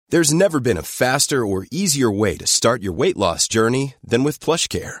There's never been a faster or easier way to start your weight loss journey than with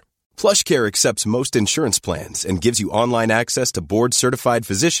PlushCare. PlushCare accepts most insurance plans and gives you online access to board-certified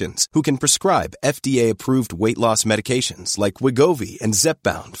physicians who can prescribe FDA-approved weight loss medications like Wegovy and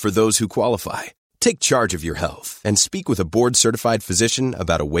Zepbound for those who qualify. Take charge of your health and speak with a board-certified physician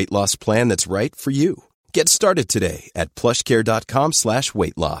about a weight loss plan that's right for you. Get started today at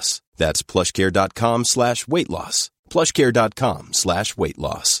plushcare.com/weightloss. That's plushcare.com/weightloss.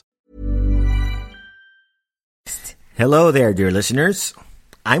 plushcare.com/weightloss. Hello there, dear listeners.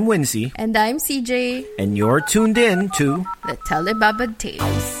 I'm Wincy. And I'm CJ. And you're tuned in to The Telebabad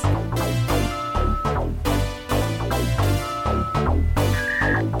Tales.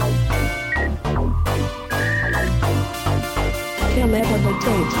 Telebabad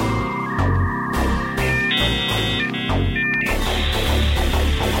Tales.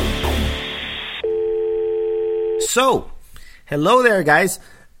 So, hello there, guys.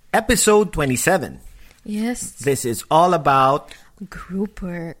 Episode 27. Yes. This is all about Group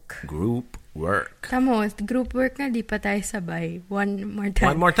work. group work. Tamo, group work na, di pa tayo sabay. One more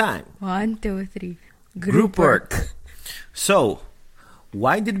time. 1, 2, 3. Group work. So,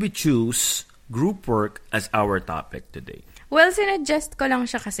 why did we choose group work as our topic today? Well, sinadjust ko lang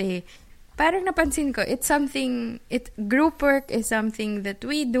siya kasi parang napansin ko, group work is something that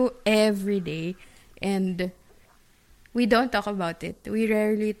we do every day and we don't talk about it. We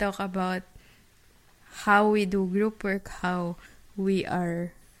rarely talk about how we do group work, how we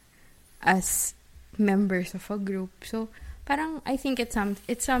are as members of a group. So, parang I think it's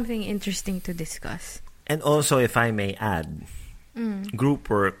something interesting to discuss. And also, if I may add, group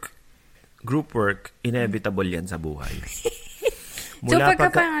work, inevitable yan sa buhay. So,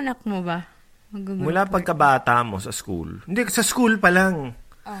 pagkapanganak mo ba? Mula pagkabata mo sa school. Hindi, sa school pa lang.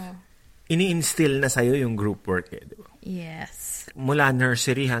 Ini-instill na sa'yo yung group work. Diba? Yes. Mula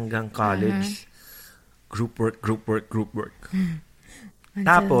nursery hanggang college, group work.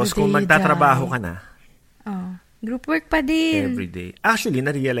 Tapos, kung magtatrabaho ka na, group work pa din. every day. Actually,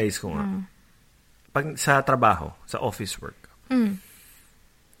 na-realize ko nga, pag sa trabaho, sa office work,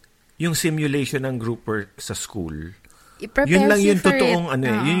 yung simulation ng group work sa school, yun lang yung totoong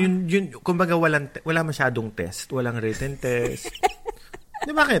yun kumbaga wala masyadong test, walang written test.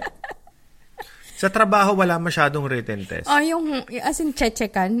 Di bakit? Sa trabaho wala masyadong written test. Yung as in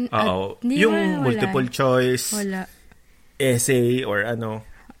chechekan. Oo. Yung multiple choice. Wala. Essay or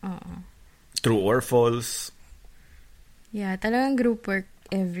true or false. Yeah, talagang group work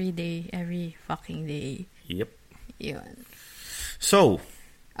every day, every fucking day. Yep. Yun. So,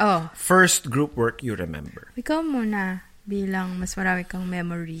 first group work you remember. Ikaw muna, bilang mas marami kang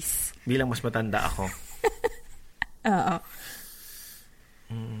memories. Bilang mas matanda ako. Oo.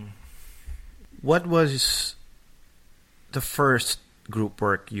 What was the first group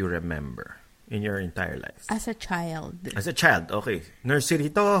work you remember in your entire life? As a child. As a child, okay. Nursery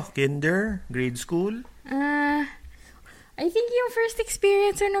to, kinder, grade school? I think yung first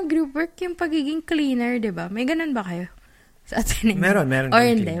experience ng group work, yung pagiging cleaner, di ba? May ganun ba kayo? Sa atin? Meron. Or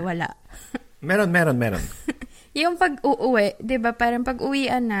hindi, wala. Meron. Yung pag-uuwi, di ba? Parang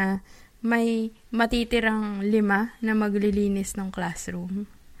pag-uwian na, may matitirang 5 na maglilinis ng classroom.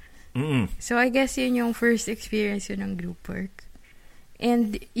 So, I guess yun yung first experience yun ng group work.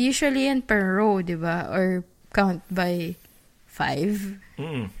 And usually yan per row, di ba? Or count by 5.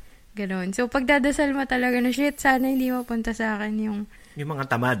 Ganon. So, pagdadasal mo talaga na, shit, sana hindi mapunta sa akin yung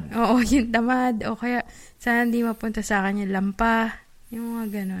mga tamad. Oo, yung tamad. O kaya, sana hindi mapunta sa akin yung lampa. Yung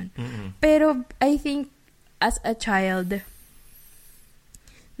mga ganon. Pero, I think, as a child,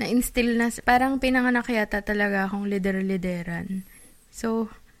 na-instill na, parang pinanganak yata talaga akong lideran. So,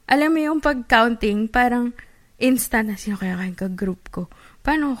 alam mo yung pag-counting, parang instant na sino kaya kayang ka-group ko.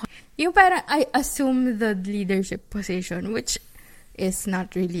 Paano ko? Yung parang I assume the leadership position, which is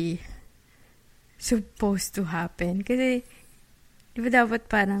not really supposed to happen. Kasi, di ba dapat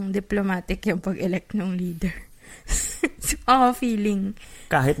parang diplomatic yung pag-elect ng leader? So, ako feeling.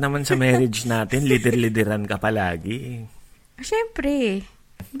 Kahit naman sa marriage natin, lideran ka palagi. Siyempre.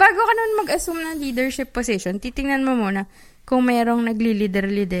 Bago ka naman mag-assume ng leadership position, titingnan mo muna kung merong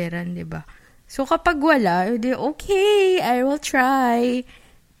nagli-lideran, di ba? So, kapag wala, okay, I will try.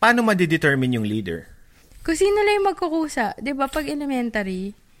 Paano madidetermine yung leader? Kung sino lang yung magkukusa, di ba? Pag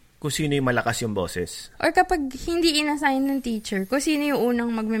elementary. Kung sino yung malakas yung boses. Or kapag hindi inassign ng teacher, kung sino yung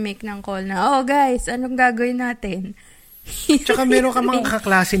unang magme-make ng call na, guys, anong gagawin natin? Tsaka meron ka mga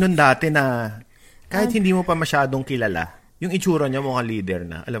kaklase nun dati na kahit hindi mo pa masyadong kilala, yung itsura niya mukhang leader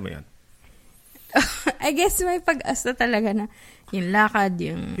na. Alam mo yun? I guess may pag-asa talaga na yung lakad,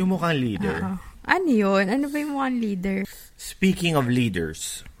 yung mukhang leader. Ano yun? Ano ba yung mukhang leader? Speaking of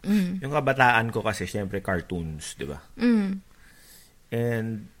leaders, yung kabataan ko kasi, syempre, cartoons, di ba?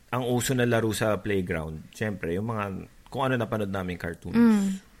 And ang uso na laro sa playground, syempre, yung mga, kung ano napanood namin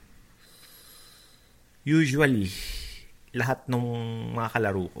cartoons. Usually, lahat ng mga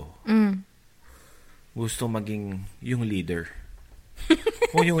kalaro ko, gusto maging yung leader.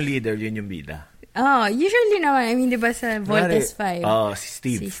 Kung yung leader, yun yung bida. Oh, usually naman, I mean, di ba sa Voltes 5? Si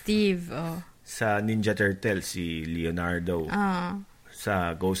Steve. Si Steve, Sa Ninja Turtle, si Leonardo.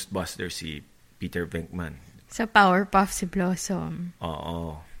 Sa Ghostbusters, si Peter Venkman. Sa Powerpuff, si Blossom.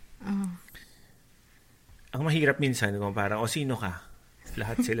 Oo. Ang mahirap minsan, kung parang, sino ka?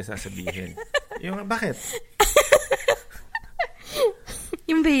 Lahat sila sasabihin. Yung, bakit?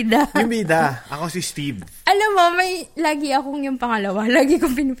 Yung bida. Yung bida. Ako si Steve. Alam mo, may lagi akong yung pangalawa. Lagi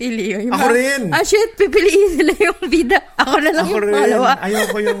kong pinipili yun. Ako rin. Shit, pipiliin nila yung bida. Ako na lang yung pangalawa.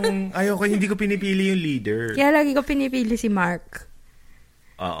 Ayoko, hindi ko pinipili yung leader. Kaya lagi ko pinipili si Mark.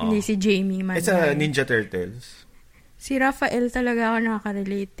 Oo. Hindi si Jamie man. It's a Ninja Turtles. Si Raphael talaga ako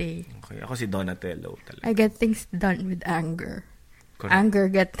nakaka-relate eh. Okay, ako si Donatello talaga. I get things done with anger. Correct. Anger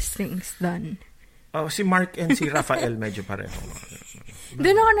gets things done. Si Mark and si Raphael medyo pareho.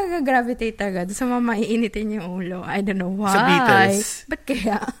 Doon ako nag-gravitate agad sa mga maiinitin yung ulo. I don't know why. Sa Beatles. Ba't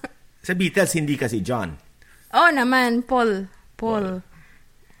kaya? Sa Beatles, hindi kasi John. Naman. Paul.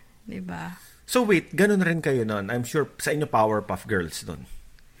 Diba? So wait, ganun rin kayo nun. I'm sure sa inyo Powerpuff Girls dun.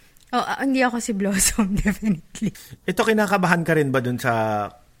 Hindi ako si Blossom, definitely. Ito, kinakabahan ka rin ba dun sa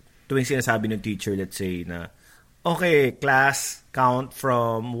tuwing sinasabi ng teacher, let's say, na okay, class, count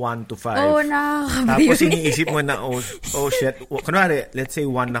from 1 to 5. Nakakabayo. Tapos iniisip mo na, shit. Kunwari, let's say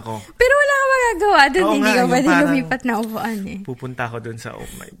 1 ako. Pero wala ka magagawa doon. Hindi ka pwede lumipat na upuan eh. Pupunta ako doon sa, oh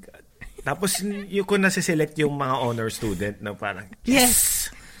my God. Tapos, yung ko nasiselect yung mga honor student na parang,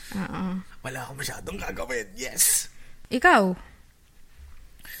 yes! Wala akong masyadong gagawin. Yes! Ikaw?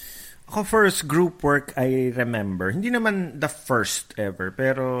 Ako, first group work I remember. Hindi naman the first ever,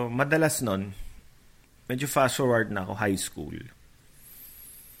 pero madalas nun, medyo fast forward na ako, high school.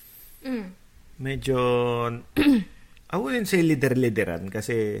 Medyo, I wouldn't say lider-lideran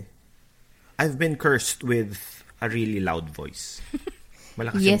kasi I've been cursed with a really loud voice.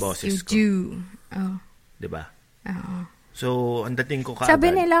 Malakas yung boses ko. Yes, you do. Diba? Oo. So, ang dating ko kaagad.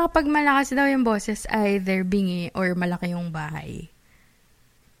 Sabi nila kapag malakas daw yung boses, either bingi or malaki yung bahay.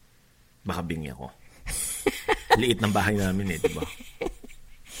 Baka bingi ako. Liit ng bahay namin diba?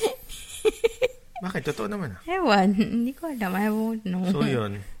 Bakit? Totoo naman. Ewan. Hindi ko alam. I won't know. So,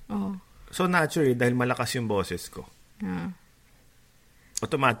 yun. So, naturally, dahil malakas yung boses ko,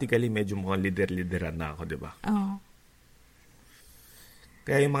 automatically, medyo mukhang lider-lideran na ako, diba?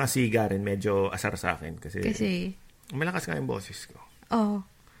 Kaya yung mga siga rin, medyo asar sa akin. Kasi malakas nga yung boses ko.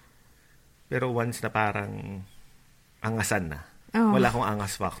 Pero once na parang angasan na, wala akong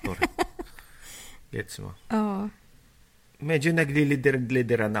angas factor. Gets mo? Medyo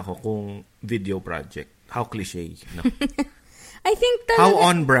naglilider-lideran ako kung video project. How cliche, no? I think talaga, how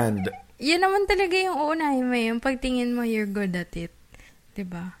on-brand. Yun naman talaga yung uunahin mo. Yung pagtingin mo, you're good at it.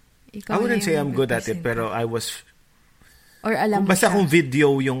 Diba? I wouldn't say I'm good at it, pero I was... Or alam mo basta kung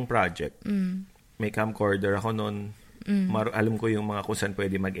video yung project. May camcorder ako noon. Alam ko yung mga kung saan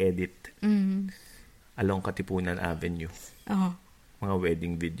pwede mag-edit. Along Katipunan Avenue. Mga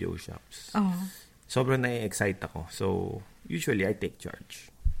wedding video shops. Sobrang na-excite ako. So, usually, I take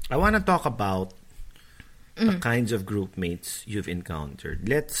charge. I want to talk about the kinds of group mates you've encountered.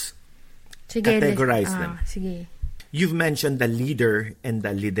 Let's categorize them. Sige. You've mentioned the leader and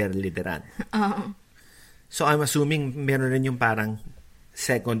the lider-lideran. So, I'm assuming meron rin yung parang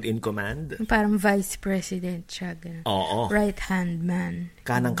second in command? Parang vice president siya. Ganun. Oo. Right-hand man.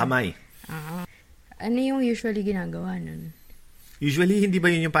 Kanang kamay. Ano yung usually ginagawa nun? Usually, hindi ba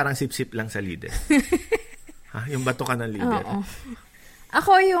yun yung parang sip-sip lang sa leader? Yung bato ka ng leader? Oo.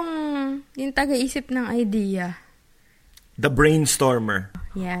 Ako yung taga-isip ng idea. The brainstormer.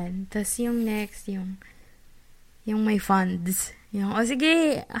 Yan. Tapos yung next, yung may funds. Yung,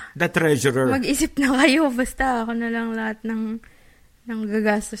 sige. The treasurer. Mag-isip na kayo. Basta ako na lang lahat ng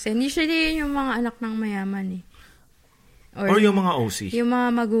gagastusin. Usually, yung mga anak ng mayaman eh. Or yung mga OC. Yung mga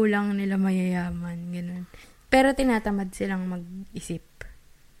magulang nila mayayaman. Ganun. Pero tinatamad silang mag-isip.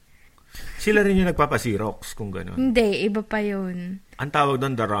 Sila rin yung nagpapasirox kung gano'n. Hindi, iba pa yun. Ang tawag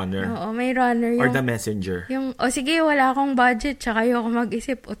doon, the runner. Oo, may runner. Or the messenger. Sige, wala akong budget, tsaka ayoko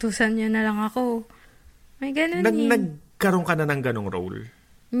mag-isip, utusan nyo na lang ako. May ganun Nagkaroon ka na ng ganong role?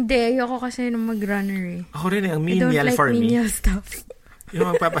 Hindi, ayoko kasi nung mag-runner eh. Ako rin ang menial for me. I don't like menial stuff.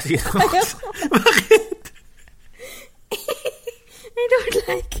 Yung magpapasirox. Bakit? I don't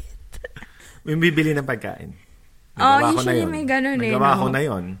like it. May bibili ng pagkain. Usually may ganun Nagawa ko na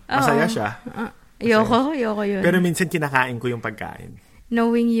yun. Masaya siya. Ayoko yun. Pero minsan kinakain ko yung pagkain.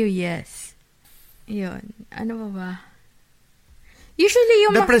 Knowing you, yes. Yun. Ano ba? Usually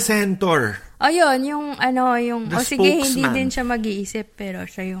yung... The presenter. Yun. Yung The sige, hindi spokesman. din siya mag-iisip, pero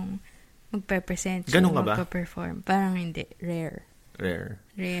siya yung magpe-present. Ganun ka ba? Magpe-perform. Parang hindi. Rare.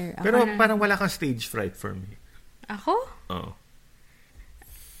 Ako Pero parang wala kang stage fright for me. Ako? Oo.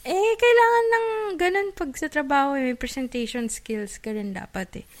 Kailangan ng ganun pag sa trabaho, may presentation skills ka rin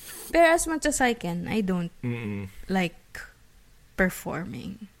dapat Pero as much as I can, I don't like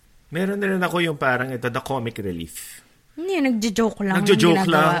performing. Meron na rin ako yung parang the comic relief. Hindi, nagjo-joke lang. Nagjo-joke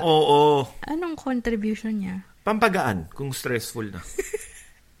lang, oo. Anong contribution niya? Pampagaan, kung stressful na.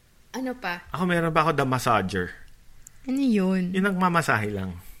 Ano pa? Ako meron ba ako the massager? Ano yun? Yung nagmamasahe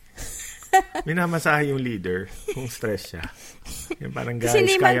lang. Minamasahe yung leader kung stress siya. Yung parang guys, kasi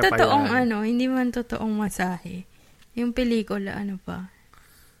hindi man kaya totoong pa yan. hindi man totoong masahe. Yung pelikula, ano pa?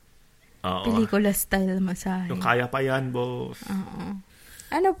 Oo. Pelikula style masahe. Yung kaya pa yan, boss. Oo.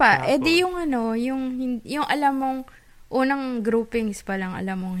 Ano pa? Di yung yung alam mong unang groupings pa lang,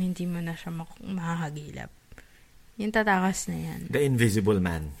 alam mong hindi mo na siya makakagilap. Yung tatakas na yan. The Invisible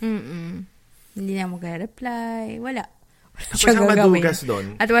Man. Hindi na mag-reply. Wala siyang madugas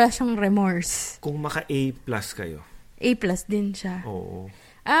doon. At wala siyang remorse. Kung maka-A+ kayo. A+ din siya. Oo.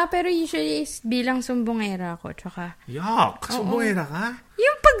 Pero usually bilang sumbongera ako. Tsaka, yuck! Sumbongera ka?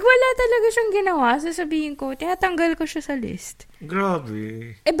 yung pag wala talaga siyang ginawa, sasabihin ko, tinatanggal ko siya sa list.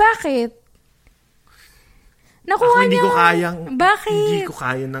 Grabe. Bakit? Nakuha ako, hindi niya. ko kayang, bakit?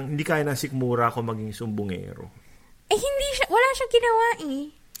 Hindi kaya ng sikmura ako maging sumbongero. Wala siyang ginawa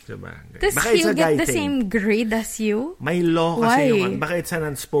Does he get the same grade as you? May law kasi Why? baka it's an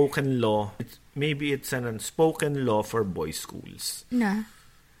unspoken law. Maybe it's an unspoken law for boys' schools. Na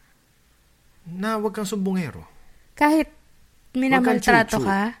wag kang sumbongero. Kahit minamaltrato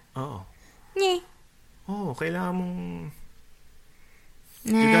ka? Oo. Oo, kailangan mong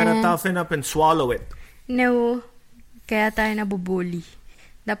you gotta toughen up and swallow it. No. Kaya tayo nabubully.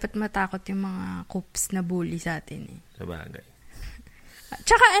 Dapat matakot yung mga coops na bully sa atin Sabagay.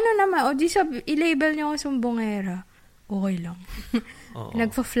 Tsaka naman, i-label niyo ako sumbongera. Okay lang.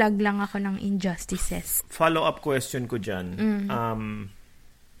 Nagpa-flag lang ako ng injustices. Follow-up question ko dyan.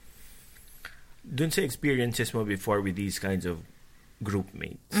 Dun sa experiences mo before with these kinds of group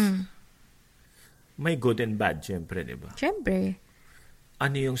mates, may good and bad, syempre, di ba? Syempre.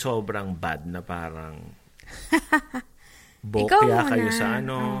 Ano yung sobrang bad na parang bokya kayo sa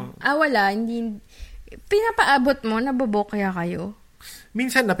wala. Hindi. Pinapaabot mo, nabobokya kayo?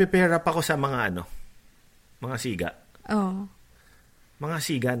 Minsan, napipera pa ako sa mga mga siga. Mga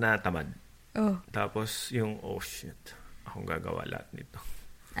siga na tamad. Tapos, yung, shit, akong gagawa lahat nito.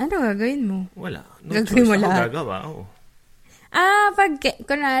 Ano gagawin mo? Wala. Gagawin mo lahat? Ako gagawa, Pag,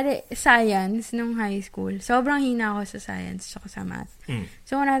 kunwari, science nung high school, sobrang hina ako sa science at sa math.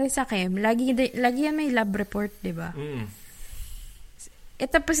 So, kunwari sa chem, lagi yan may lab report, di ba?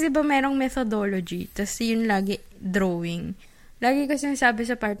 Tapos, di ba, merong methodology, tapos yun lagi, drawing. Lagi ko sinasabi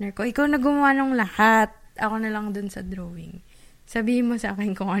sa partner ko, ikaw na gumawa ng lahat. Ako na lang dun sa drawing. Sabihin mo sa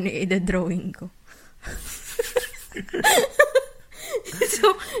akin kung ano i-drawing ko.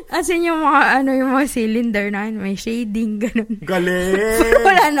 So, as in yung mga, yung mga cylinder na, may shading, ganun. Galing!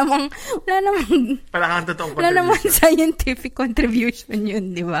 wala namang wala namang scientific contribution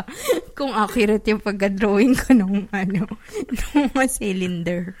yun, di ba? Kung accurate yung pagka-drawing ko ng mga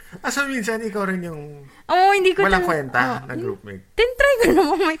cylinder. So, minsan, ikaw rin yung hindi ko walang kwenta na groupmate. Try ko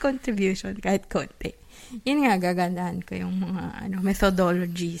namang may contribution, kahit konti. Yun nga, gagandahan ko yung mga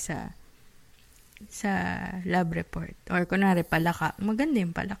methodology sa lab report. Or kunwari, palaka. Maganda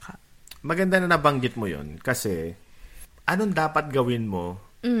yung palaka. Maganda na nabanggit mo yun. Kasi, anong dapat gawin mo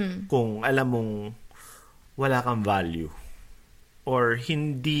kung alam mong wala kang value? Or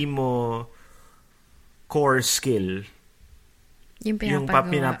hindi mo core skill yung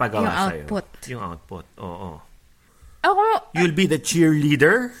pinapagawa yung output. Sa'yo. Yung output, oo. You'll be the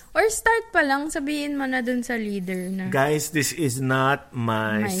cheerleader? Or start pa lang, sabihin mo na dun sa leader na, guys, this is not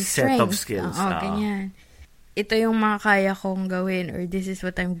my set of skills. Ganyan. Ito yung mga kaya kong gawin, or this is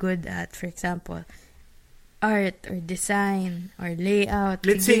what I'm good at. For example, art, or design, or layout.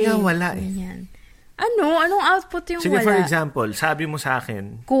 Let's say nga wala ganyan. Anong output yung Sige, wala? for example, sabi mo sa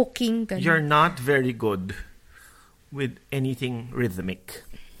akin, cooking. Ganyan. You're not very good with anything rhythmic.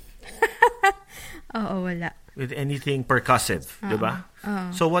 Oo, wala. With anything percussive, di ba?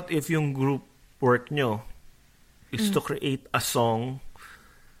 So what if yung group work nyo is to create a song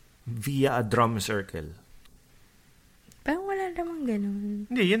via a drum circle? Parang wala namang ganun.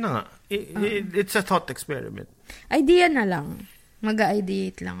 Hindi, yun na nga. It's a thought experiment. Idea na lang.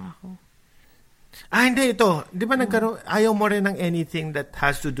 Mag-ideate lang ako. Hindi, ito. Di ba ayaw mo rin ng anything that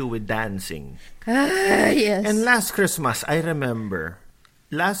has to do with dancing? Yes. And last Christmas, I remember,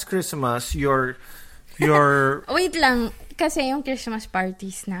 your Wait lang. Kasi yung Christmas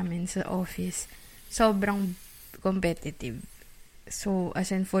parties namin sa office, sobrang competitive. So,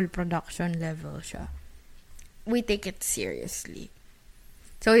 as in full production level siya. We take it seriously.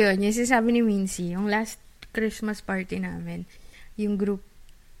 So, yun. Yung sinasabi ni Wincy, yung last Christmas party namin, yung group,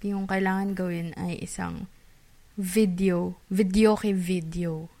 yung kailangan gawin ay isang video kay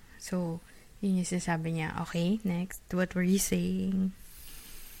video. So, yun yung sinasabi niya. Okay, next. What were you saying?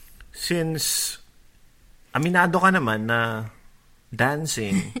 Since, aminado ka naman na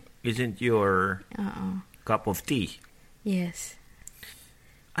dancing isn't your cup of tea. Yes.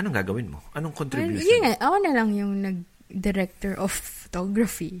 Anong gagawin mo? Anong contribution? Yun nga, ako na lang yung nag-director of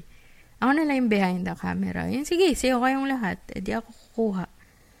photography. Ako na lang yung behind the camera. Yun, sige, sayo kayong lahat. Di ako kukuha.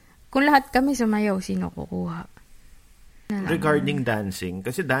 Kung lahat kami sumayaw, sino kukuha? Regarding dancing,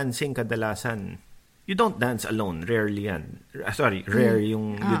 kasi dancing kadalasan, you don't dance alone. Rarely yan. Rare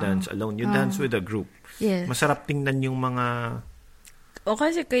yung you dance alone. You dance with a group. Yes. Masarap tingnan yung mga... O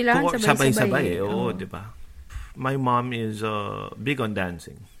kasi kailangan sabay-sabay. Oo, di ba? My mom is big on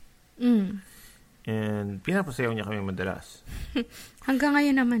dancing. And pinapasayaw niya kami madalas. Hanggang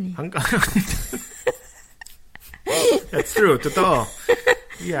ngayon naman eh. That's true. Totoo.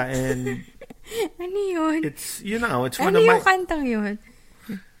 Yeah, and... Ano yun? It's, you know, it's one of my... Ano yung kantang yun?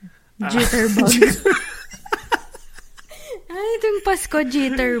 Jitterbug. Ano itong Pasko,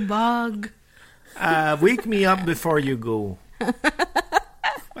 Jitterbug? Wake me up before you go.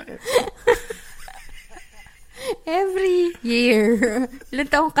 Every year. Ilan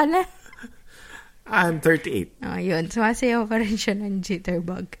taong ka na? I'm 38. Oh, yun. Sumasayaw pa rin siya ng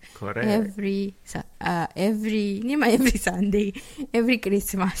Jitterbug. Correct. Every Sunday. Every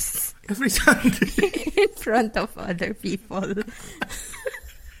Christmas. Every Sunday. In front of other people.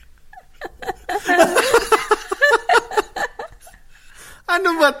 Ano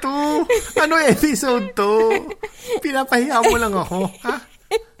ba to? Ano episode to? Pinapahiya mo lang ako, ha?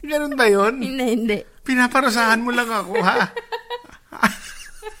 Ganun ba yun? Hindi. Pinaparusahan mo lang ako, ha?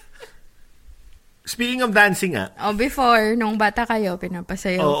 Speaking of dancing, before, nung bata kayo,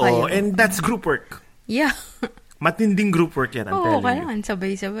 pinapasayaw kayo. Oo, and that's group work. Yeah. Matinding group work yan, I'm telling you. Kailangan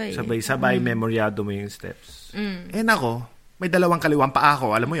sabay-sabay. Sabay-sabay, memoryado mo yung steps. Ako, may dalawang kaliwang pa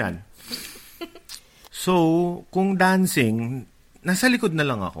ako, alam mo yan. So, kung dancing, nasa likod na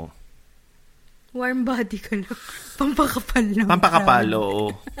lang ako. Warm body ka lang. Pampakapal lang. Pampakapal,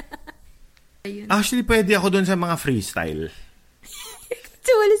 oo. Actually, pwede ako doon sa mga freestyle.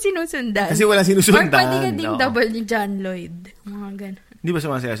 Kasi wala sinusundan. Or pwede ka ding double ni John Lloyd. Mga ganun. Hindi ba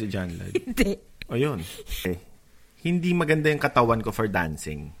sumasaya si John Lloyd? Hindi. O yun. Hindi maganda yung katawan ko for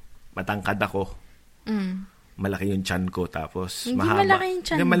dancing. Matangkad ako. Malaki yung chan ko. Tapos hindi mahaba. Malaki yung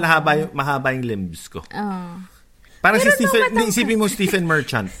chan mo. Mahaba yung limbs ko. Parang si Stephen, isipin mo Stephen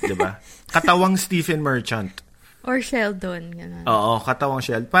Merchant, di ba? Katawang Stephen Merchant. Or Sheldon. Ganun. Oo, katawang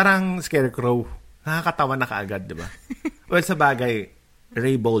Sheldon. Parang Scarecrow. Nakakatawa na kaagad, di ba? Well, sa bagay,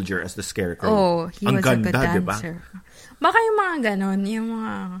 Ray Bolger as the Scarecrow. Oh, he ang was ganda, a good dancer. Diba? Baka yung mga ganon, yung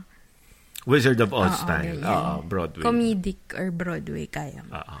mga... Wizard of Oz style. Broadway. Comedic or Broadway, kaya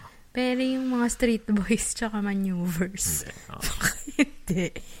mo. Pero yung mga street boys tsaka maneuvers. Hindi.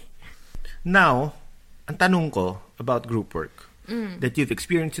 Now, ang tanong ko about group work that you've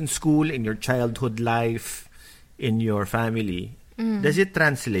experienced in school, in your childhood life, in your family, does it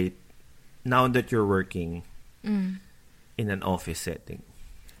translate now that you're working in an office setting?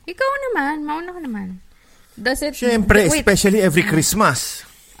 Ikaw naman, mauna ka naman. Does it... Siyempre, especially every Christmas.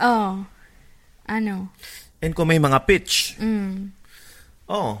 Oh. Ano? And kung may mga pitch.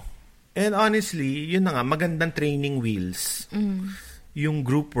 Oh. And honestly, yun na nga, magandang training wheels. Yung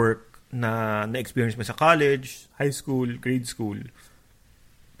group work na na-experience mo sa college, high school, grade school,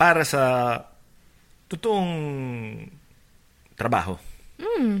 para sa totoong trabaho.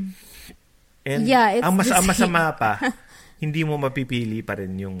 And ang masama pa, hindi mo mapipili pa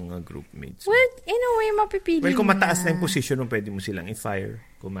rin yung mga groupmates. Well, in a way, mapipili well, kung mataas na yung position, pwede mo silang i-fire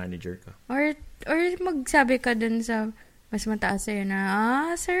kung manager ka. Or magsabi ka dun sa mas mataas sa'yo na,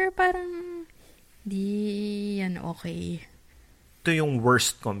 sir, parang di yan okay. Ito yung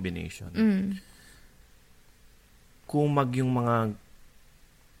worst combination. Kung yung mga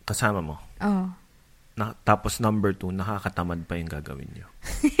kasama mo, tapos number 2, nakakatamad pa yung gagawin nyo.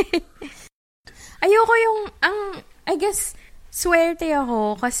 Ayoko I guess, swerte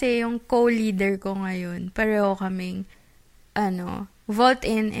ako kasi yung co-leader ko ngayon, pareho kaming vault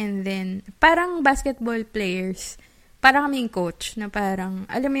in and then, parang basketball players, parang kaming coach na parang,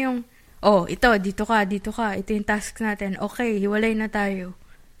 alam mo yung, ito, dito ka, ito yung task natin, okay, hiwalay na tayo.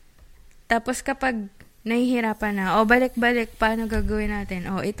 Tapos kapag nahihirapan na, balik-balik, paano gagawin natin?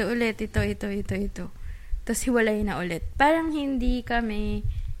 Ito ulit, ito. Tapos hiwalay na ulit. Parang hindi kami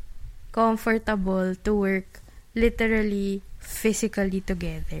comfortable to work literally, physically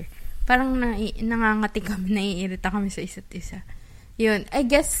together. Parang nangangati kami, naiirita kami sa isa't isa. Yun. I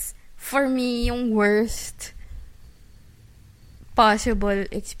guess, for me, yung worst possible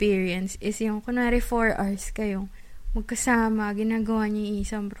experience is yung, kunwari 4 hours kayong magkasama, ginagawa niyo yung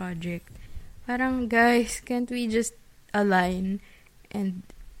isang project. Parang, guys, can't we just align and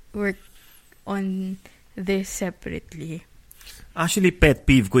work on this separately? Actually, pet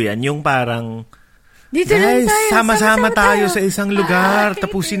peeve ko yan. Yung parang, dito guys, lang tayo, sama-sama tayo sa isang lugar.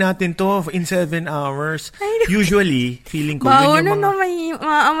 Tapusin natin to in 7 hours. Usually, feeling ko, baho yun yung na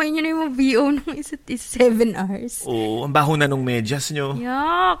maamoy nyo na yung VO nung 7 hours. Oo, ang baho na nung medyas nyo.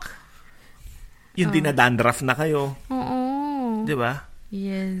 Yuck! Yung dinadandruff na kayo. Oo. Di ba?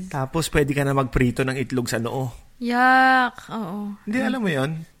 Yes. Tapos, pwede ka na magprito ng itlog sa noo. Yuck! Oo. Hindi, alam mo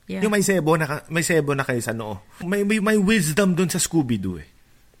yun? Yeah. Yung may sebo na kayo sa noo. May wisdom dun sa Scooby-Doo eh.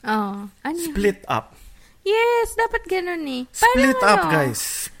 Oo. Ano? Split up. Yes, dapat ganun eh. Split up,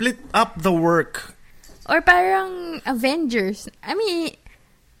 guys. Split up the work. Or parang Avengers. I mean,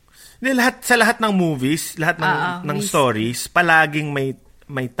 sa lahat ng movies, lahat ng stories, palaging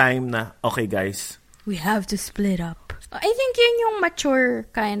may time na, okay guys, we have to split up. I think yun yung mature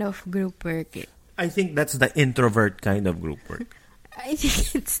kind of group work eh. I think that's the introvert kind of group work. I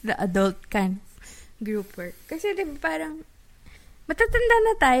think it's the adult kind of group work. Kasi diba parang, matatanda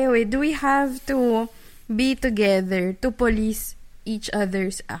na tayo eh. Do we have to be together to police each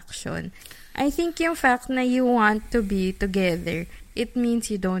other's action? I think yung fact na you want to be together, it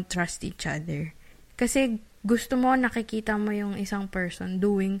means you don't trust each other. Kasi gusto mo, nakikita mo yung isang person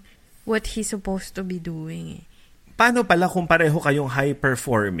doing what he's supposed to be doing eh. Paano pala kung pareho kayong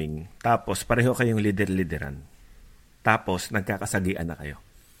high-performing, tapos pareho kayong lider-lideran, tapos nagkakasagian na kayo?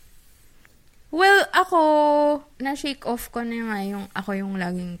 Well, ako, na-shake off ko na nga yung ako yung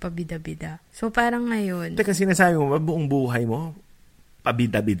laging pabida-bida. So, parang ngayon. Teka, sinasabi mo, buong buhay mo,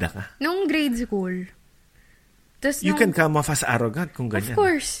 pabida-bida ka? Nung grade school. You can come off as arrogant kung ganyan. Of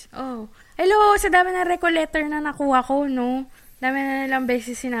course. Oh. Hello, sa dami na reco letter na nakuha ko, no? Dami na nilang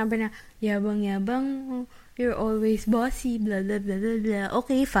beses sinabi na, yabang-yabang, you're always bossy, blah, blah, blah, blah, blah.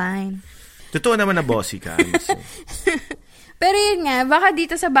 Okay, fine. Totoo naman na bossy ka. Pero yun nga, baka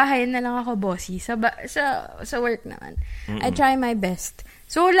dito sa bahay na lang ako bossy. Sa work naman. I try my best.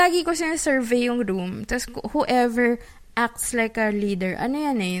 So, lagi ko sinasurvey yung room. Tapos, whoever acts like a leader, ano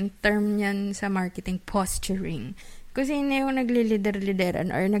yan eh, yung term yan sa marketing, posturing. Kasi hindi yung nagli-leader-lideran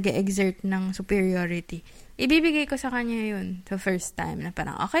or nag-exert ng superiority. Ibibigay ko sa kanya yun the first time na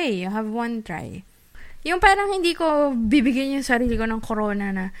parang, okay, you have one try. Yung parang hindi ko bibigyan yung sarili ko ng corona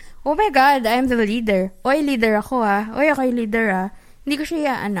na, oh my God, I'm the leader. Oy, leader ako Oy, okay, leader Hindi ko siya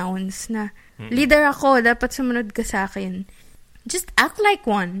i-announce na, leader ako, dapat sumunod ka sa akin. Just act like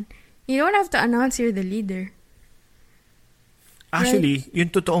one. You don't have to announce you're the leader. Actually, right?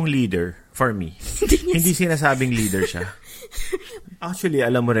 Yung totoong leader, for me, hindi sinasabing leader siya. Actually,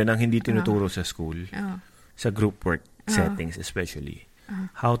 alam mo rin ang hindi tinuturo sa school, sa group work settings especially,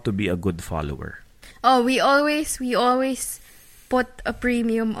 how to be a good follower. Oh, we always put a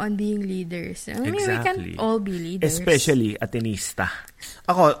premium on being leaders. I mean, exactly. We can all be leaders. Especially Atenista.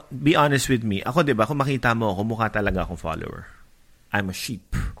 Ako, be honest with me. Ako, diba, kung makita mo ako, mukha talaga akong follower. I'm a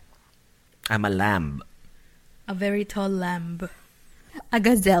sheep. I'm a lamb. A very tall lamb. A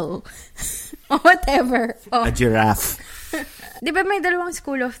gazelle. Whatever. Oh. A giraffe. Diba may dalawang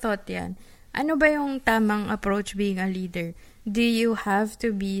school of thought yan? Ano ba yung tamang approach being a leader? Do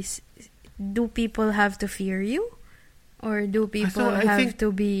people have to fear you? Or do people have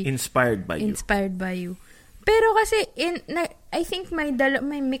to be inspired by you? Pero kasi I think may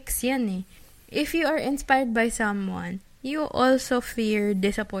mix yan eh. If you are inspired by someone, you also fear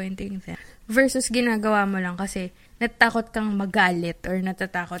disappointing them. Versus ginagawa mo lang kasi natatakot kang magalit or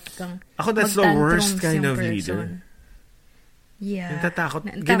natatakot kang that's the worst kind of leader. Yeah. Natatakot.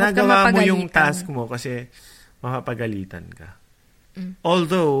 Ginagawa mo yung task mo kasi mapapagalitan ka.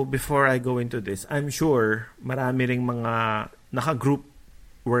 Although, before I go into this, I'm sure marami ring mga naka-group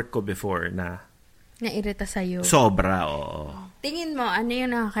work ko before na nairita sa'yo. Sobra, oo. Tingin mo, ano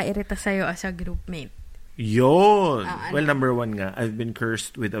yung nakakairita sa'yo as a groupmate? Yun! Well, number one nga, I've been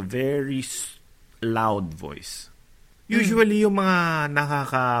cursed with a very loud voice. Usually, yung mga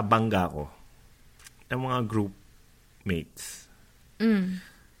nakakabangga ko, ng mga group mates.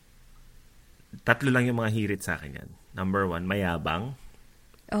 Tatlo lang yung mga hirit sa akin yan. Number 1, mayabang.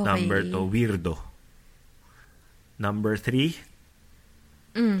 Okay. Number 2, weirdo. Number 3,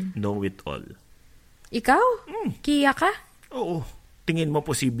 know-it-all. Ikaw? Kiya ka? Oo. Tingin mo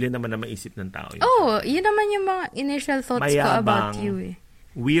posible naman na maisip ng tao yun. Yun naman yung mga initial thoughts ko about you eh.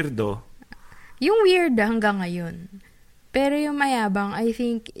 Weirdo. Yung weird hanggang ngayon. Pero yung mayabang, I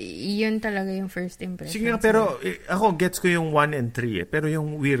think, yun talaga yung first impression. Sige nga, pero ako gets ko yung 1 and 3 eh. Pero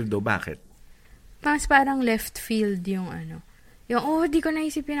yung weirdo, bakit? Mas parang left field yung ano. Yung, di ko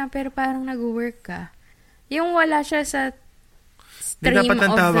naisipin na, pero parang nag-work ka. Yung wala siya sa stream of the idea. Di dapat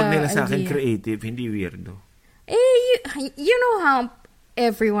ang tawag nila sa akin creative, hindi weirdo. You know how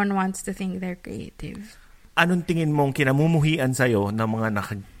everyone wants to think they're creative. Anong tingin mong kinamumuhian sa'yo ng mga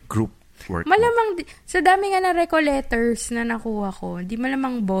naka-group work? Malamang, sa dami nga na reco-letters na nakuha ko, di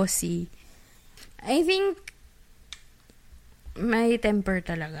malamang bossy. I think, may temper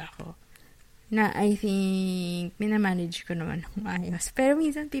talaga ako. Na I think, minamanage ko naman ng ayos. Pero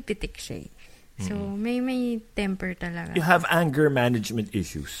minsan pipitik siya eh. So, may temper talaga. You have anger management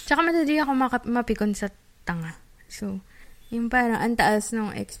issues. Tsaka madali ako mapikon sa tanga. So, yung parang ang taas ng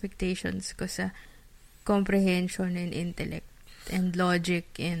expectations ko sa comprehension and intellect and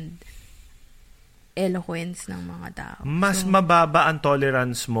logic and eloquence ng mga tao. Mas mababa ang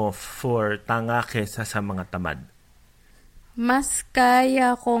tolerance mo for tanga kesa sa mga tamad? Mas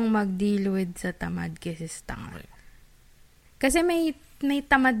kaya kong mag-deal with sa tamad kesa sa tanga. Okay. Kasi may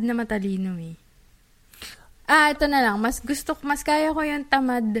tamad na matalino eh. Ito na lang. Mas kaya ko yung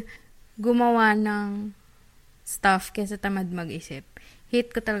tamad gumawa ng stuff kesa tamad mag-isip. Hate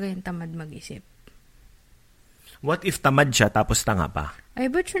ko talaga yung tamad mag-isip. What if tamad siya tapos tanga pa?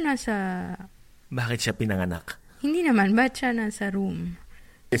 Ay, ba't siya nasa... Bakit siya pinanganak? Hindi naman. Ba't siya nasa room?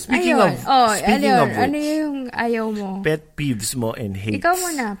 Speaking of which, ano yung ayaw mo? Pet peeves mo and hates. Ikaw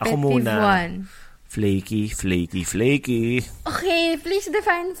muna. Pet peeve 1. Flaky. Okay, please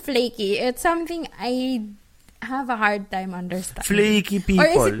define flaky. It's something I have a hard time understanding. Flaky people.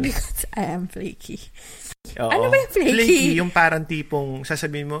 Or is it because I am flaky? Oo. Ano ba yung flaky? Flaky, yung parang tipong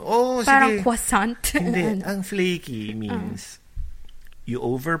sasabihin mo, parang sige. croissant. Hindi. Ang flaky means you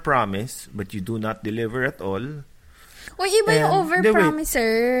overpromise but you do not deliver at all. O, iba yung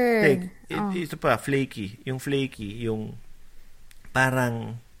overpromiser. Ito pa, flaky. Yung flaky, yung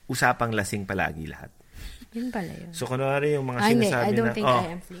parang usapang lasing palagi lahat. Yun pala yun. So, kunwari yung mga sinasabi I don't think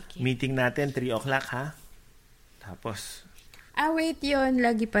I am flaky. Meeting natin, 3 o'clock, ha? Tapos, wait yun.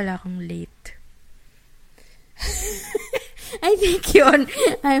 Lagi pala akong late. I think yun.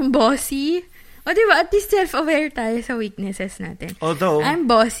 I'm bossy. O, diba? At least self-aware tayo sa weaknesses natin. Although, I'm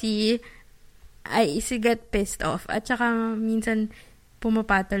bossy. I easy get pissed off. At saka, minsan,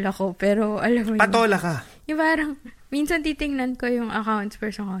 pumapatol ako. Pero, alam mo yun. Patola ka. Yung parang, minsan titingnan ko yung accounts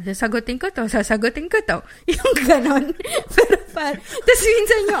person ko. Sasagutin ko to. Yung ganon. Pero parang, tapos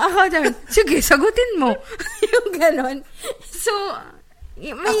minsan yung account namin, sige, sagutin mo. Yung ganon. So,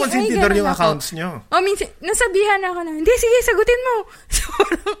 may konsentidor yung accounts nyo. O, minsan, nasabihan ako na, hindi, sige, sagutin mo. So,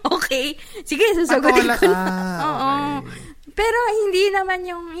 okay. Sige, sasagutin ko na. Oo. Okay. Pero,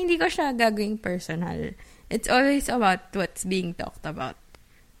 hindi ko siya gagawing personal. It's always about what's being talked about.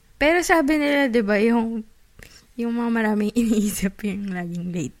 Pero sabi nila, di ba, yung mga maraming iniisip yung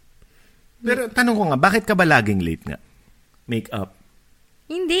laging late. Pero tanong ko nga, bakit ka ba laging late nga? Make-up?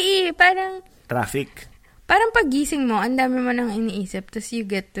 Hindi parang... Traffic? Parang pagising mo, ang dami mo nang iniisip, tapos you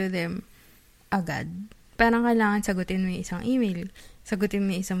get to them agad. Parang kailangan sagutin mo yung isang email, sagutin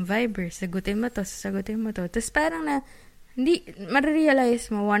mo yung isang Viber, sagutin mo to. Tapos parang hindi, marirealize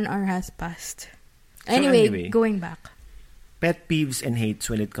mo 1 hour has passed. Anyway, going back. Pet peeves and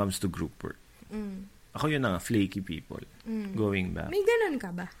hates when it comes to group work. Ako yun na, flaky people. Going back. May ganun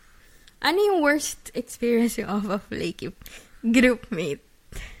ka ba? Ano yung worst experience of a flaky groupmate?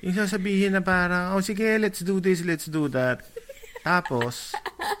 Yung sasabihin na parang, sige, let's do this, let's do that. Tapos,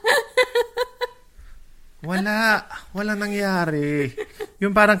 walang nangyari.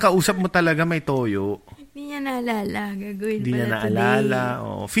 Yung parang kausap mo talaga may toyo. Hindi niya naalala. Gagawin Hindi niya naalala.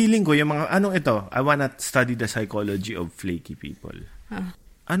 Oh. Feeling ko, yung mga, I wanna study the psychology of flaky people.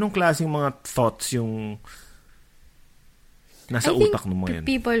 Anong klaseng mga thoughts yung nasa utak mo ngayon?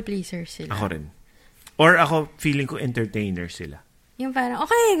 People pleasers sila. Ako rin. Or ako, feeling ko entertainer sila. Yung parang,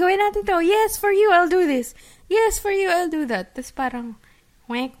 okay, gawin natin to. Yes, for you, I'll do this. Yes, for you, I'll do that. Tapos parang,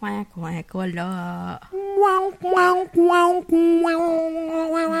 wak, wala.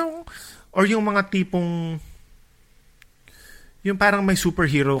 Or yung mga tipong, yung parang may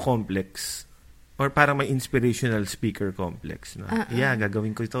superhero complex. Or parang may inspirational speaker complex. No? Yeah,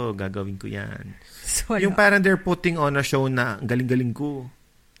 gagawin ko ito. Gagawin ko yan. Solo. Yung parang they're putting on a show na galing-galing ko.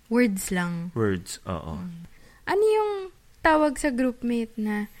 Words lang. Words, oo. Ano yung tawag sa groupmate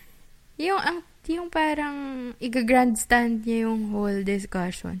na yung parang iga-grandstand niya yung whole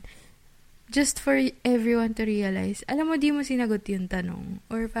discussion just for everyone to realize, alam mo, di mo sinagot yung tanong.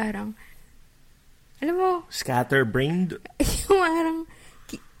 Or parang, alam mo, scatterbrained? Yung parang,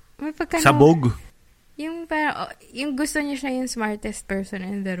 may pagkano, sabog? Yung parang, yung gusto niya siya yung smartest person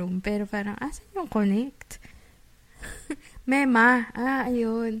in the room, pero parang, asan yung connect? Mema.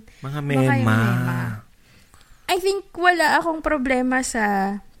 Ayun. Mga mema. I think wala akong problema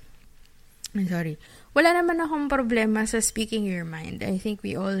sa, wala naman akong problema sa speaking your mind. I think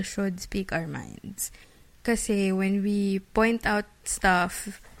we all should speak our minds. Kasi when we point out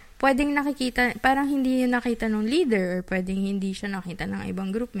stuff, pwedeng nakikita, parang hindi yung nakita ng leader or pwedeng hindi siya nakita ng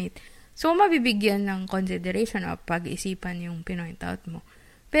ibang groupmate. So, mabibigyan ng consideration o pag-isipan yung pinoint out mo.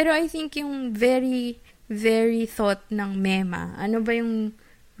 Pero I think yung very, very thought ng mema, ano ba yung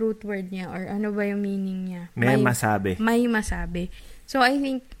root word niya or ano ba yung meaning niya? May masabi. May masabi. So, I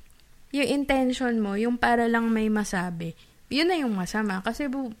think yung intention mo, yung para lang may masabi, yun na yung masama. Kasi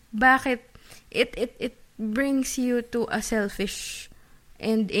bakit it brings you to a selfish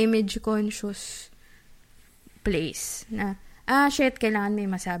and image-conscious place na, shit, kailangan may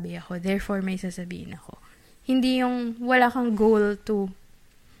masabi ako, therefore may sasabihin ako. Hindi yung wala kang goal to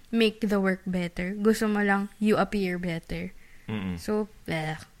make the work better. Gusto mo lang you appear better. Mm-mm. So,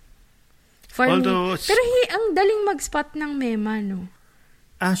 for me, pero ang daling mag-spot ng mema, no?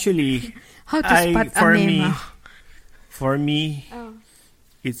 Actually, how to spot a mema? For me,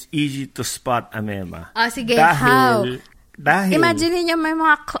 it's easy to spot a mema. Sige, how? Dahil, imagine niyo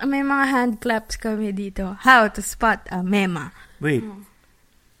may mga hand claps kami dito. How to spot a mema. Wait.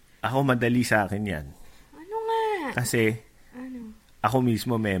 Ako madali sa akin 'yan. Ano nga? Kasi ako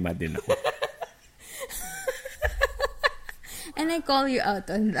mismo mema din ako. And I call you out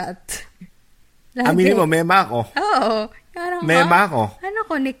on that. Aminin mo, mema ako. Oo. Parang, mema ako. Ano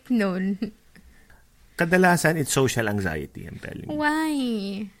connect nun? Kadalasan, it's social anxiety, I'm telling you. Why?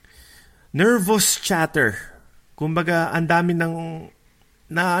 Nervous chatter. Kumbaga, ang dami ng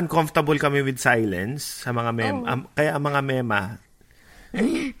na-uncomfortable kami with silence sa mga kaya ang mga mema,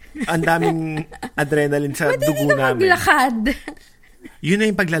 ang daming adrenaline sa dugo namin. Maglakad. Yun na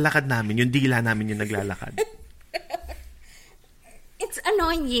yung paglalakad namin. Yung dila namin yung naglalakad. It's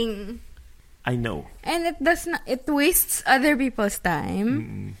annoying. I know. And it wastes other people's time.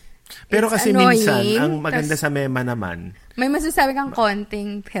 Mm-mm. Pero it's kasi annoying, minsan, ang maganda sa mema naman, may masasabi kang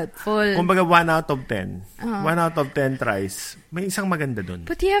konting helpful. Kumbaga 1 out of 10. 1 out of 10 tries. May isang maganda dun.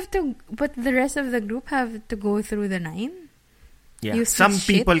 But the rest of the group have to go through the 9? Yeah. Some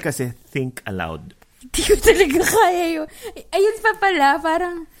people kasi think aloud. Hindi ko talaga kaya yun. Ayun pa pala,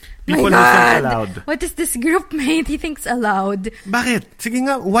 parang, people who think aloud. What is this group mate? He thinks aloud. Bakit? Sige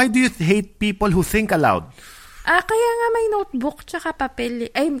nga, why do you hate people who think aloud? Kaya nga may notebook tsaka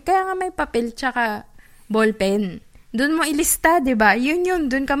papel. Kaya nga may papel tsaka ballpen. Doon mo ilista, diba? Yun.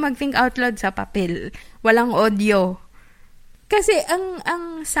 Doon ka mag-think out loud sa papel. Walang audio. Kasi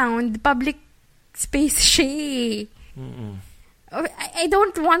ang sound, public space siya. I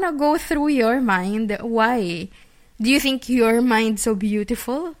don't wanna go through your mind. Why? Do you think your mind's so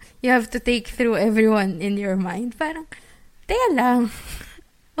beautiful? You have to take through everyone in your mind? Parang, teka lang.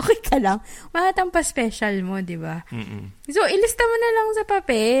 Okay ka lang. Bakit ang pa-special mo, di ba? So, ilista mo na lang sa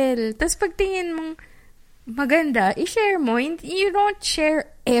papel. Tapos pagtingin mong maganda, i-share mo. You don't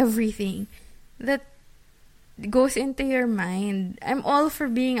share everything that goes into your mind. I'm all for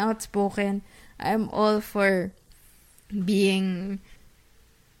being outspoken. I'm all for being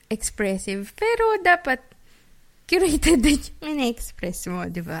expressive. Pero dapat curated din yung ina-express mo,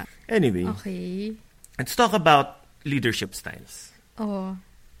 di ba? Anyway. Okay. Let's talk about leadership styles. Oh.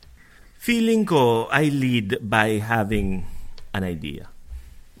 Feeling ko, I lead by having an idea.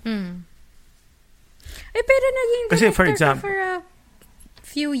 Pero naging kasi director for example, for a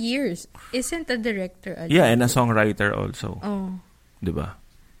few years. Isn't a director a yeah, and a songwriter also. Oh. Diba?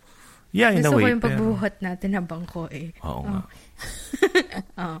 Yeah, in gusto a way. Gusto ko yung pagbuhat natin na bangko eh. Oo nga.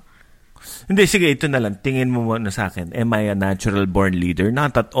 Hindi, sige, ito na lang. Tingin mo muna sa akin. Am I a natural born leader?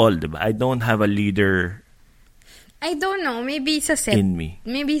 Not at all, diba? I don't have a leader I don't know. Maybe sa set. in me.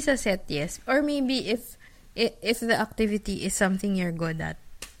 Maybe sa set, yes. Or maybe if the activity is something you're good at,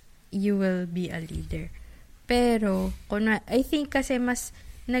 you will be a leader. Pero, I think kasi mas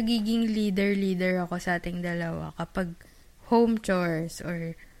nagiging leader ako sa ating dalawa kapag home chores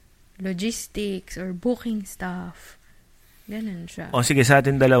or logistics or booking stuff. Ganun siya. O sige, sa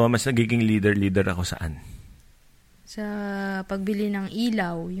atin dalawa, mas nagiging leader ako saan? Sa pagbili ng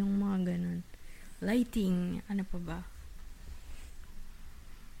ilaw, yung mga ganun. Lighting, ano pa ba?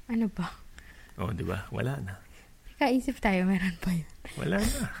 Ano pa? O, di ba? Wala na. Kaisip tayo, meron pa yun. Wala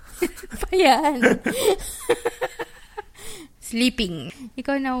na. pa yan. Sleeping.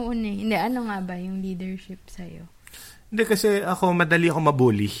 Ikaw nauuna eh. Hindi, ano nga ba yung leadership sa'yo? Hindi, kasi madali ako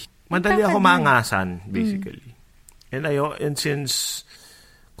mabully. Madali ako maangasan, basically. And since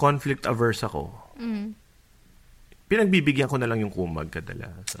conflict averse ako, pinagbibigyan ko na lang yung kumag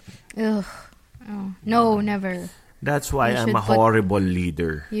kadalasan. Ugh. Oh. No, never. That's why I'm a horrible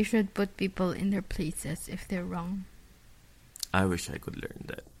leader. You should put people in their places if they're wrong. I wish I could learn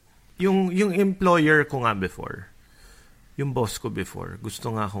that. Yung employer ko nga before, yung boss ko before,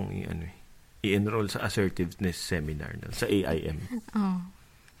 gusto nga akong i-enroll sa assertiveness seminar sa AIM. Oh.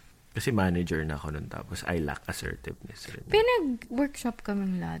 Kasi manager na ako nun, tapos I lack assertiveness. Pinag-workshop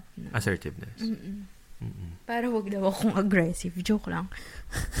kaming lahat. Na. Assertiveness? Para wag daw akong aggressive. Joke lang.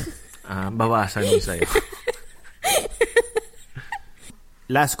 Bawasan mo sa'yo.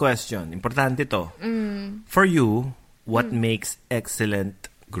 Last question. Importante to. For you, what makes excellent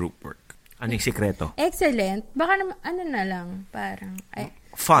group work? Ano yung sikreto? Excellent? Baka naman, ano na lang, parang...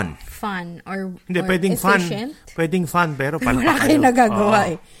 fun. Fun or Hindi, pwedeng efficient. Fun. Pwedeng fun, pero parang wala kayo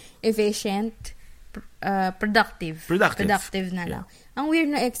nagagawa eh. Efficient, productive. Productive na lang. Ang weird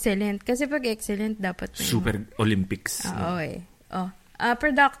na excellent. Kasi pag excellent, dapat... Super Olympics. Oo eh.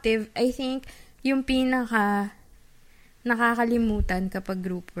 Productive, I think, yung nakakalimutan kapag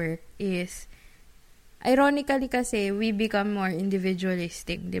group work is, ironically kasi, we become more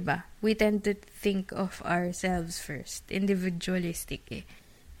individualistic, di ba? We tend to think of ourselves first. Individualistic eh.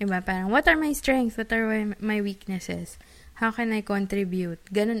 Di ba? Parang, what are my strengths? What are my weaknesses? How can I contribute?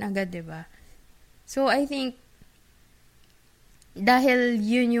 Ganun agad, di ba? So, I think, dahil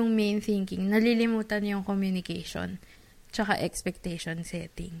yun yung main thinking, nalilimutan yung communication tsaka expectation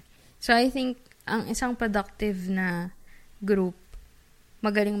setting. So, I think, ang isang productive na group,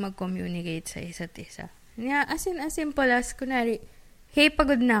 magaling mag-communicate sa isa't isa. As simple as, kunwari, hey,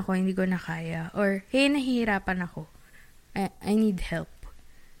 pagod na ako, hindi ko na kaya. Or, hey, nahihirapan ako. I need help.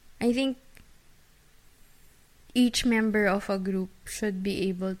 I think, each member of a group should be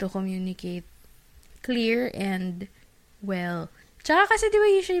able to communicate clear and well. Tsaka kasi, di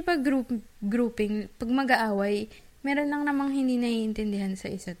ba, usually pag grouping, pag mag-aaway, meron lang namang hindi naiintindihan sa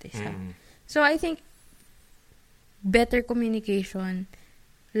isa't isa. So, I think, better communication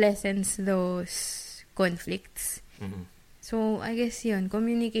lessens those conflicts. So, I guess yun,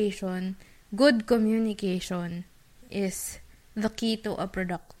 good communication is the key to a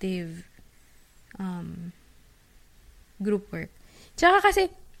productive group work. Tsaka kasi,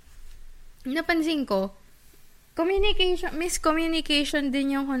 napansin ko, miscommunication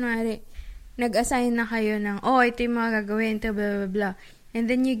din yung kunwari, nag-assign na kayo ng, ito yung mga gagawin, blah, blah, blah. And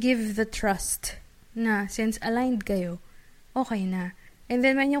then you give the trust na since aligned kayo, okay na. And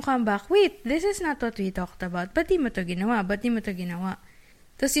then when you come back, wait, this is not what we talked about. Ba't di mo to ginawa?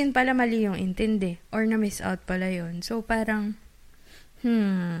 Tapos yun pala mali yung intindi. Or na-miss out pala yun. So parang,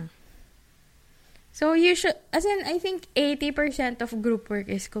 So you should, I think 80% of group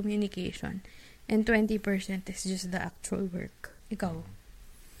work is communication. And 20% is just the actual work. Ikaw?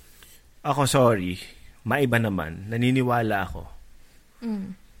 Ako, sorry. Maiba naman. Naniniwala ako.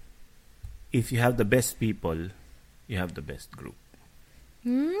 If you have the best people, you have the best group.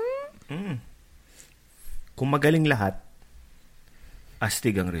 Kung magaling lahat,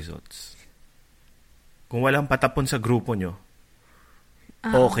 astig ang results. Kung walang patapon sa grupo nyo,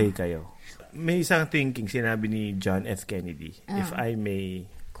 okay kayo. May isang thinking, sinabi ni John F. Kennedy, if I may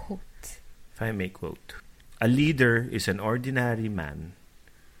quote, a leader is an ordinary man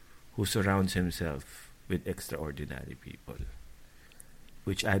who surrounds himself with extraordinary people.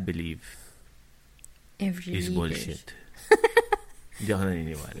 Which I believe is bullshit. Hindi ako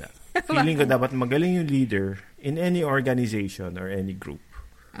naniniwala. Feeling ko dapat magaling yung leader in any organization or any group.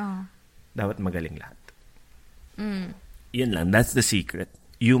 Dapat magaling lahat. Yan lang. That's the secret.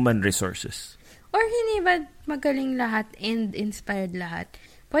 Human resources. Or hindi ba magaling lahat and inspired lahat?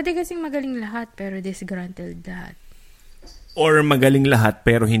 Pwede kasing magaling lahat pero disgruntled lahat. Or magaling lahat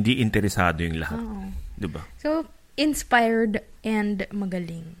pero hindi interesado yung lahat. Diba? So, inspired and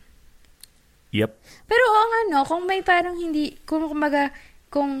magaling. Yep. Pero kung may parang hindi, kung 10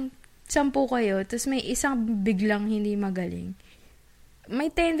 kayo, tapos may isang biglang hindi magaling, may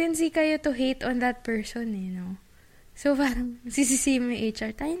tendency kayo to hate on that person, So, parang sisisi mo yung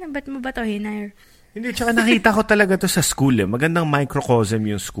HR, tayo na, ba't mo ba to hinire? Hindi, tsaka nakita ko talaga to sa school eh. Magandang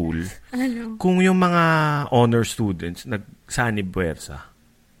microcosm yung school. Ano? Kung yung mga honor students nagsanib puwersa,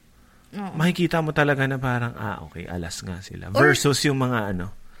 makikita mo talaga na parang, okay, alas nga sila. Versus yung mga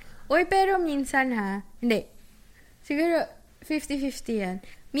ano. Uy, pero minsan hindi. Siguro, 50-50 yan.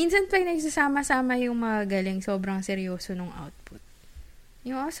 Minsan pag nagsasama-sama yung mga galing, sobrang seryoso nung output.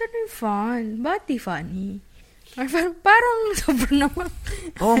 Yung, saan yung fun? Ba't di funny? Parang sobrang naman.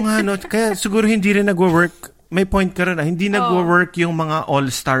 Oo nga, no? Kaya siguro hindi rin nagwo-work. May point ka rin hindi nagwo-work yung mga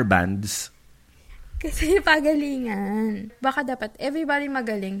all-star bands. Kasi pagalingan. Baka dapat everybody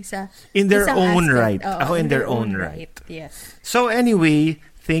magaling sa in their own aspect. right. Ako in their own right. Yes. So anyway,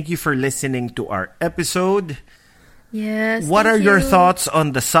 thank you for listening to our episode. Yes. What are your thoughts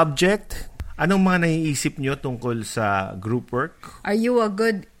on the subject? Anong mga naiisip nyo tungkol sa group work? Are you a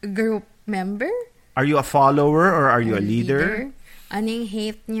good group member? Are you a follower or are you a leader? Ano yung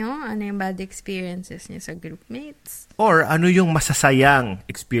hate nyo? Ano yung bad experiences nyo sa group mates? Or ano yung masasayang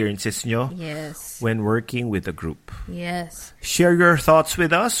experiences nyo when working with a group? Yes. Share your thoughts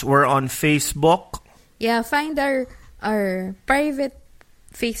with us. We're on Facebook. Yeah, find our private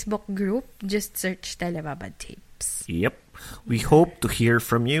Facebook group. Just search Telebabad Tapes. Yep. We hope to hear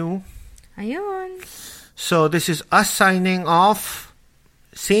from you. Ayun. So this is us signing off.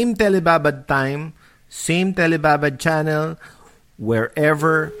 Same Telebabad time. Same Telebabad channel,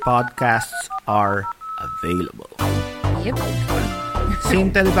 wherever podcasts are available. Yep.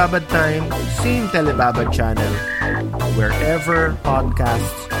 Same Telebabad time, same Telebabad channel, wherever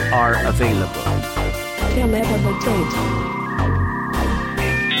podcasts are available. Telebabad Tapes.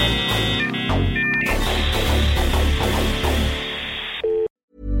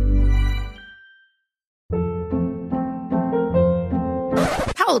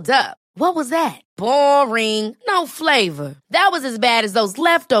 Hold up. What was that? Boring. No flavor. That was as bad as those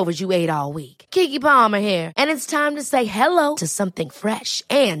leftovers you ate all week. Keke Palmer here, and it's time to say hello to something fresh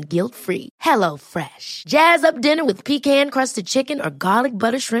and guilt-free. Hello Fresh. Jazz up dinner with pecan-crusted chicken or garlic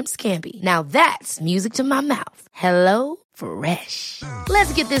butter shrimp scampi. Now that's music to my mouth. Hello Fresh.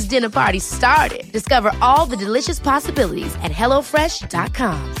 Let's get this dinner party started. Discover all the delicious possibilities at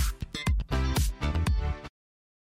HelloFresh.com.